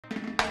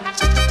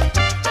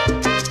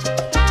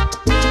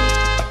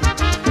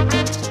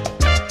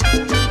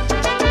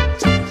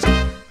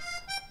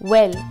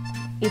Well,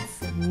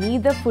 it's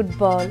neither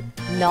football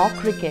nor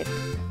cricket.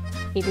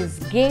 It is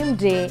game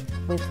day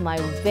with my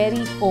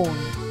very own.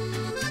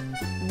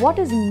 What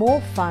is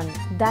more fun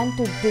than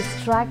to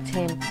distract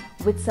him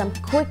with some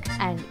quick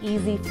and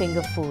easy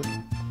finger food?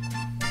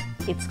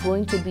 It's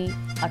going to be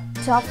a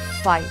tough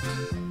fight,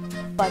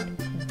 but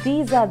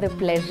these are the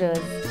pleasures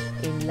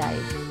in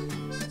life.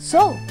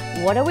 So,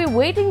 what are we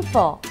waiting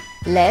for?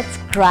 Let's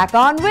crack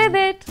on with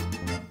it!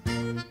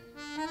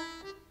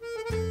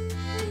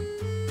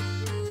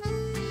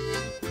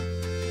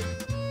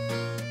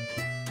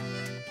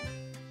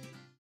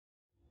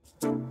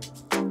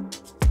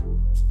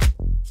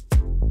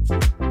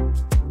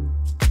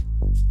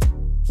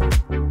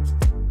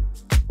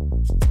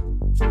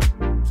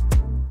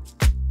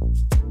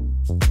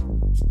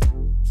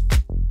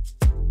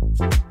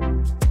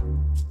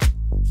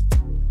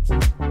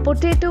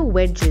 Potato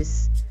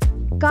wedges.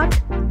 Cut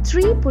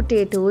 3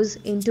 potatoes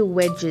into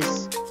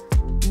wedges.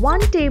 1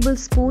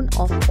 tablespoon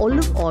of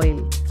olive oil.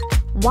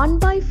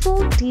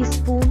 1/4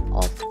 teaspoon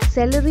of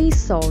celery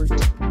salt.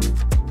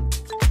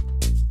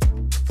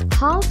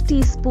 Half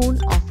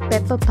teaspoon of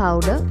pepper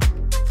powder.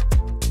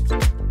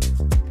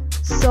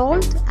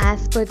 Salt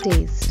as per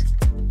taste.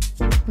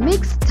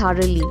 Mix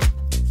thoroughly.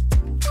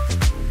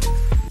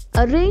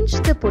 Arrange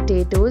the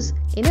potatoes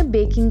in a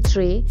baking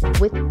tray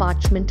with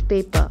parchment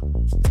paper.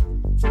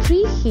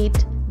 Preheat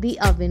the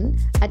oven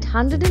at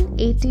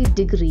 180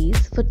 degrees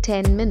for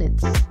 10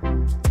 minutes.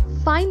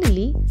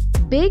 Finally,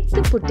 bake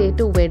the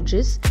potato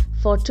wedges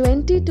for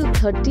 20 to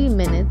 30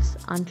 minutes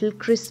until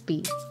crispy.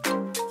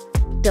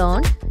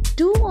 Turn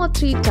 2 or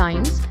 3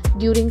 times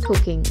during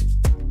cooking.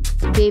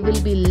 They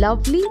will be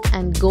lovely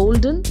and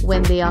golden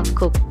when they are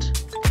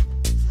cooked.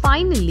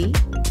 Finally,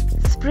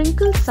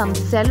 sprinkle some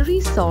celery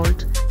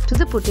salt to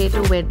the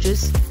potato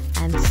wedges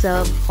and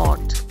serve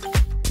hot.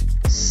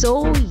 So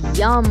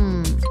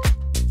yum!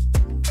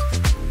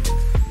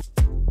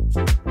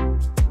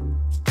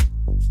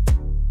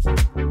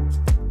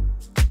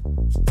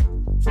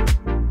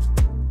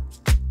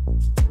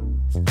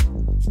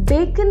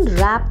 Bacon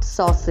wrapped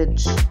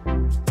sausage.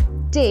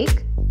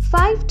 Take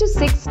 5 to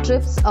 6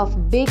 strips of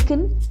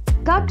bacon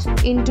cut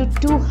into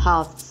 2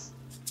 halves.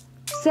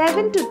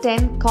 7 to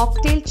 10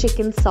 cocktail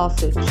chicken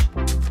sausage.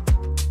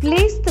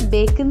 Place the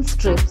bacon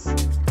strips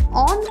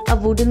on a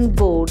wooden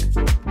board.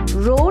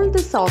 Roll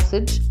the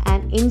sausage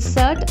and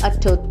insert a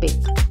toothpick.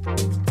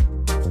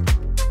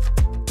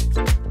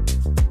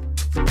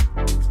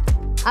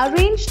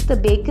 Arrange the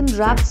bacon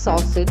wrapped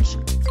sausage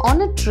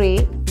on a tray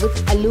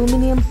with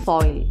aluminium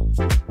foil.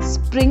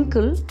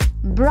 Sprinkle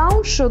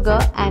brown sugar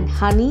and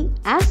honey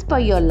as per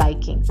your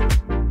liking.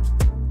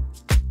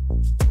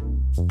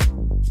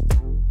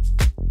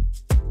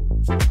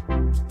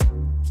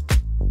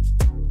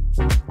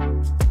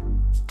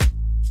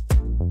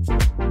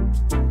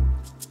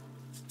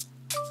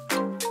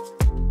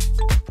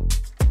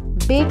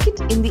 Bake it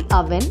in the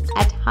oven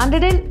at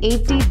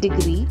 180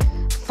 degrees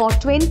for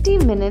 20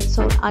 minutes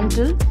or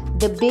until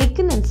the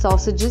bacon and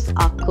sausages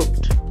are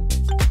cooked.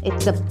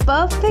 It's a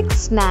perfect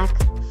snack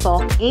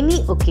for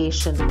any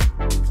occasion.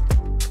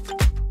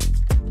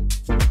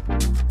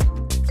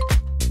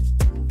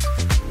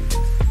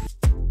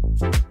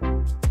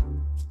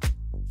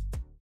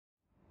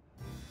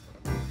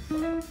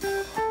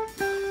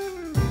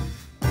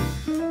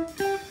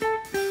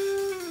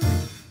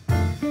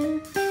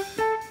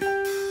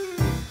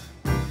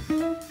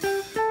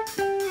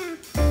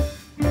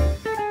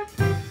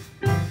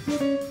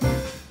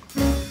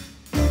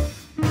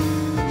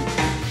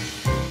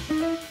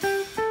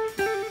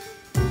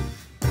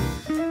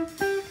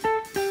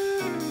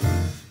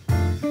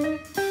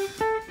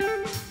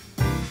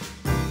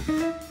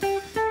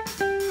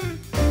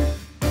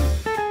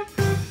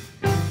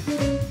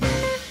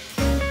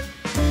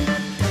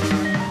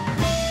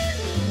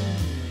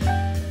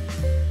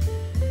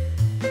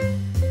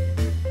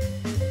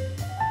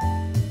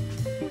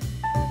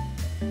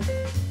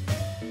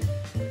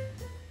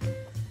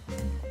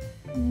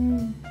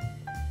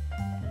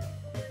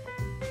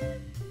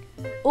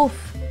 Oof!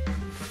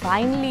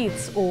 Finally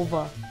it's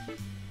over.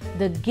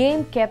 The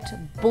game kept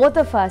both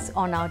of us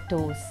on our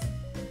toes.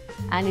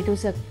 And it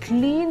was a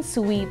clean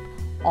sweep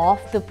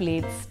off the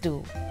plates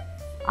too.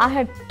 I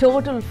had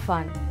total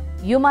fun.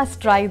 You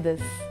must try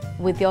this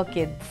with your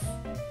kids.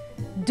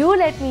 Do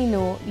let me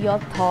know your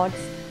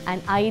thoughts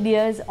and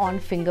ideas on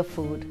finger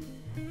food.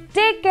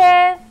 Take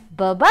care.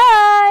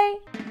 Bye-bye.